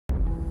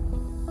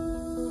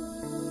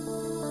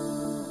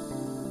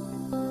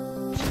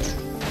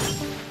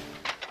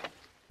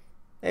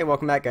Hey,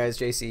 welcome back guys,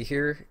 JC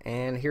here,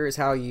 and here is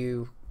how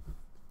you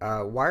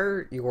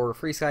wire your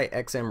FrSky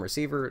XM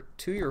receiver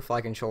to your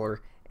flight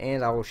controller,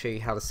 and I will show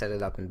you how to set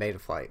it up in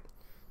Betaflight.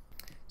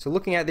 So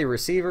looking at the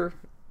receiver,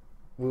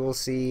 we will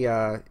see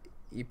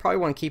you probably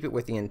want to keep it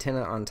with the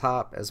antenna on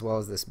top as well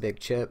as this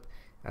big chip.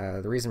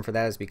 The reason for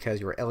that is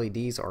because your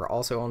LEDs are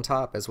also on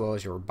top as well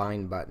as your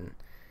bind button,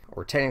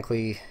 or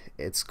technically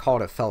it's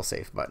called a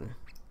failsafe button.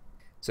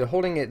 So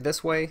holding it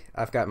this way,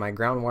 I've got my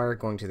ground wire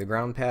going to the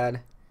ground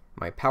pad,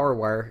 my power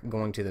wire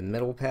going to the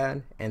middle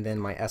pad, and then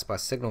my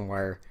S-Bus signal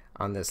wire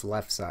on this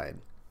left side.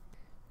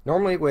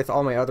 Normally with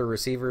all my other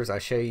receivers I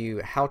show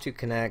you how to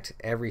connect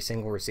every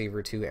single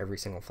receiver to every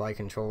single flight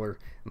controller,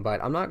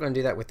 but I'm not going to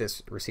do that with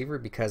this receiver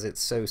because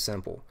it's so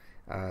simple.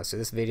 So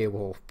this video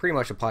will pretty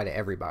much apply to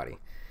everybody.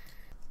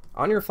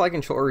 On your flight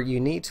controller you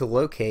need to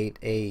locate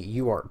a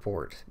UART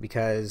port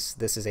because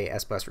this is a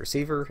S-Bus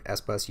receiver.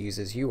 S-Bus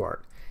uses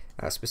UART.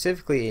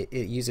 Specifically,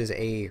 it uses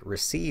a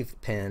receive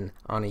pin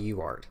on a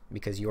UART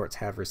because UARTs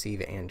have receive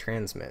and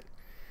transmit.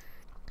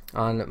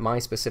 On my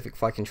specific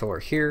flight controller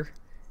here,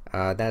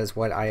 that is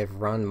what I have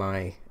run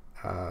my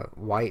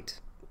white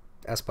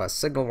S-Bus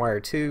signal wire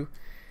to,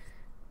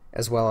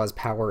 as well as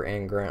power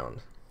and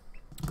ground.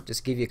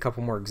 Just give you a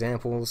couple more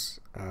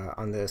examples.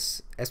 On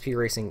this SP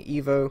Racing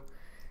Evo,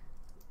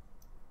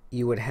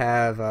 you would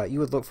have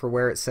you would look for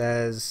where it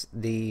says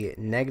the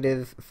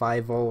negative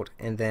 5 volt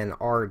and then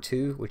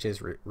R2, which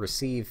is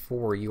receive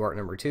for UART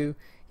number 2.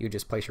 You would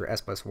just place your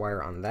S-Bus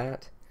wire on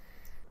that.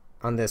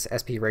 On this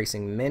SP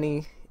Racing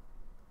Mini,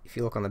 if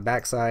you look on the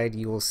back side,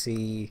 you will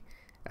see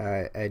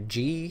a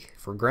G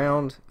for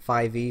ground,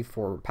 5E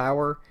for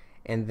power,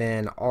 and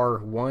then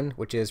R1,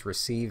 which is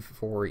receive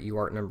for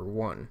UART number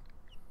 1.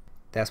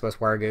 The S-Bus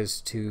wire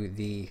goes to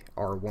the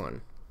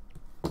R1.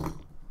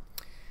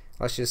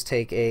 Let's just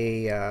take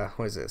a,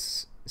 what is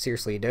this,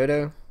 Seriously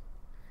Dodo.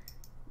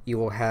 You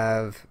will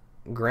have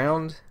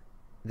ground,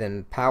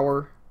 then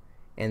power,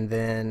 and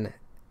then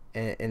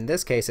in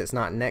this case it's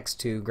not next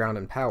to ground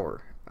and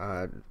power.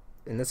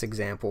 In this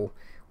example,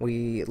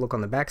 we look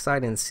on the back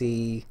side and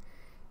see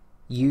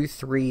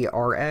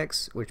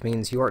U3RX, which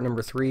means UART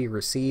number 3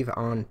 receive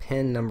on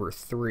pin number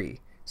 3.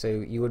 So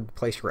you would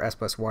place your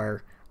S-Bus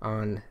wire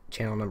on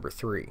channel number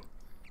 3.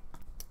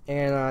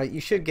 And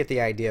you should get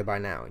the idea by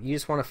now. You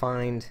just want to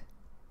find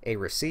a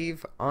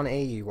receive on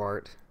a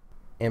UART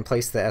and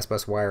place the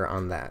S-Bus wire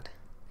on that.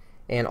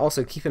 And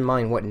also keep in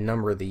mind what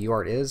number the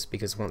UART is,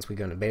 because once we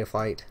go into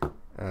Betaflight,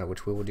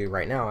 which we will do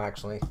right now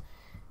actually,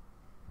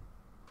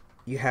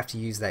 you have to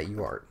use that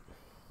UART.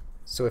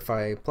 So if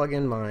I plug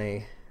in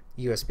my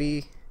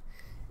USB,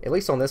 at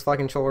least on this flight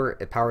controller,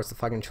 it powers the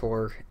flight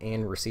controller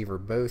and receiver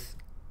both.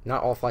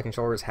 Not all flight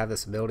controllers have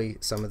this ability.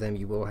 Some of them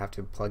you will have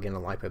to plug in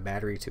a LiPo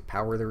battery to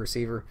power the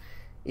receiver.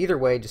 Either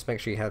way, just make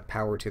sure you have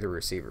power to the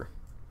receiver.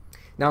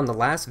 Now in the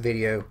last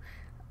video,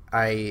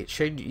 I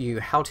showed you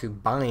how to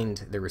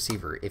bind the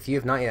receiver. If you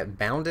have not yet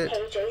bound it,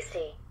 hey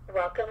JC,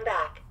 welcome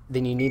back,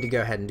 then you need to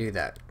go ahead and do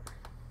that.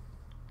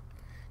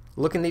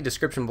 Look in the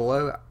description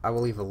below. I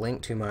will leave a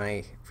link to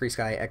my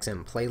FrSky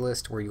XM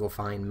playlist where you will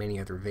find many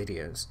other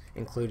videos,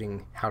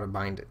 including how to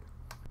bind it.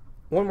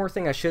 One more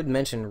thing I should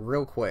mention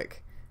real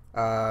quick,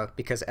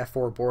 because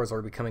F4 boards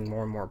are becoming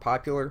more and more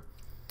popular.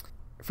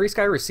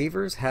 FrSky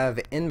receivers have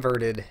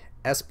inverted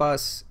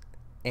S-Bus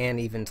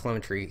and even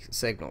telemetry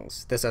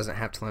signals. This doesn't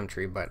have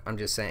telemetry, but I'm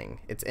just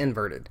saying it's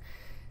inverted.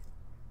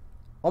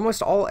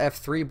 Almost all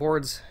F3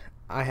 boards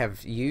I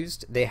have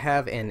used, they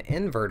have an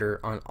inverter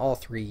on all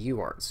 3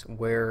 UARTs,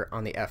 where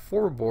on the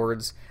F4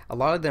 boards a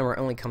lot of them are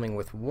only coming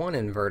with one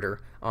inverter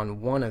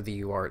on one of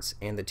the UARTs,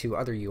 and the 2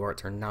 other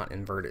UARTs are not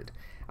inverted.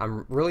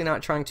 I'm really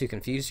not trying to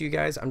confuse you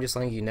guys. I'm just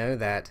letting you know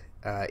that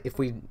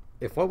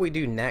if what we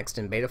do next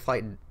in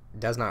Betaflight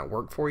does not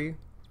work for you,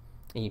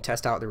 and you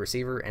test out the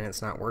receiver and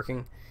it's not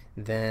working,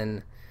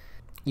 then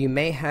you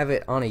may have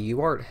it on a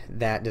UART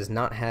that does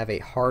not have a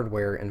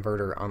hardware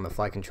inverter on the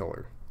flight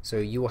controller. So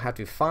you will have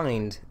to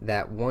find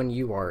that one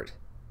UART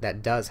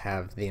that does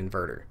have the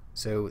inverter.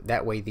 So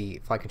that way the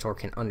flight controller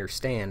can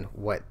understand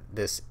what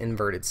this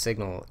inverted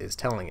signal is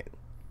telling it.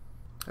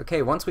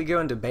 Okay, once we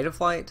go into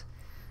Betaflight,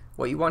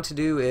 what you want to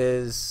do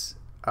is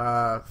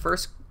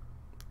first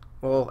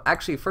go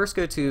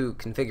to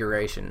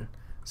configuration,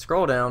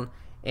 scroll down,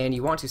 and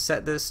you want to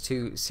set this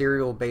to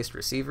serial based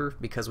receiver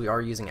because we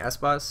are using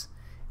S-Bus.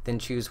 Then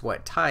choose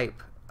what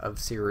type of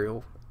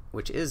serial,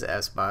 which is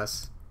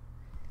S-Bus,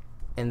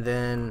 and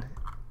then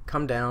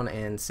come down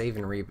and save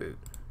and reboot.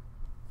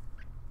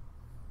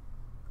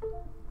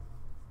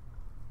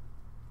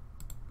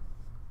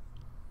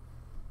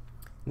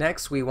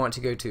 Next we want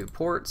to go to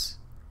ports,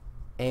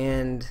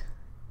 and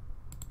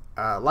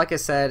like I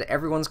said,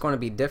 everyone's going to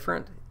be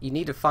different. You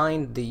need to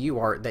find the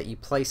UART that you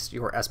placed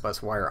your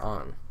S-Bus wire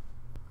on.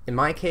 In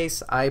my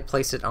case, I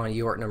placed it on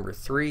UART number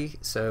 3,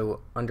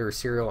 so under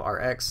serial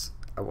RX,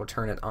 I will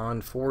turn it on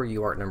for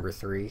UART number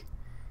 3.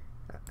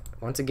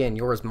 Once again,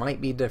 yours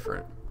might be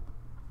different.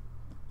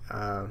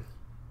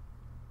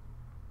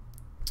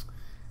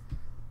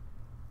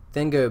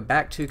 Then go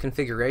back to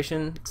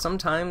configuration.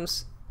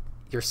 Sometimes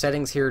your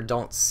settings here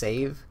don't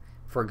save.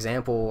 For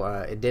example,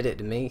 it did it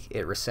to me.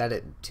 It reset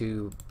it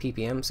to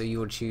ppm, so you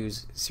would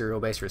choose serial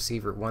base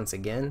receiver once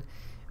again.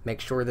 Make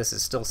sure this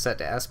is still set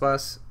to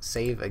SBus.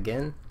 Save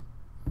again.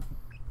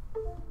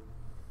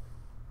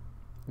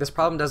 This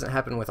problem doesn't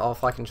happen with all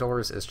flight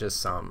controllers, it's just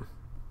some.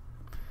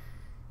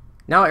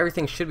 Now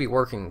everything should be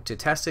working. To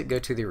test it, go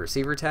to the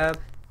receiver tab,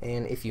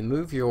 and if you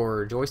move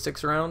your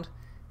joysticks around,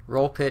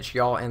 roll, pitch,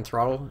 yaw, and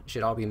throttle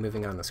should all be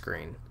moving on the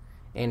screen.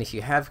 And if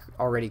you have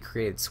already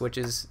created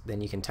switches, then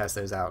you can test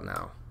those out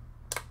now.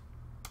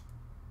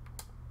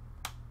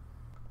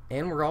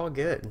 And we're all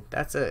good.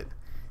 That's it.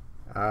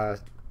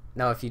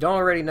 Now if you don't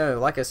already know,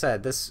 like I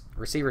said, this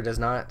receiver does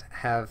not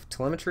have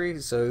telemetry,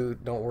 so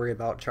don't worry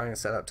about trying to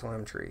set up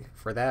telemetry.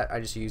 For that,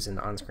 I just use an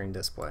on-screen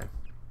display.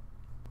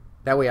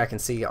 That way I can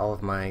see all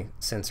of my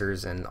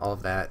sensors and all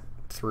of that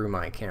through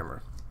my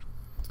camera.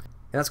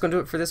 And that's going to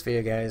do it for this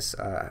video, guys.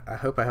 I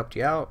hope I helped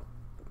you out.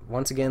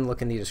 Once again,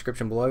 look in the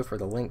description below for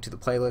the link to the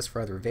playlist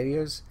for other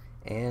videos,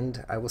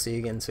 and I will see you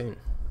again soon.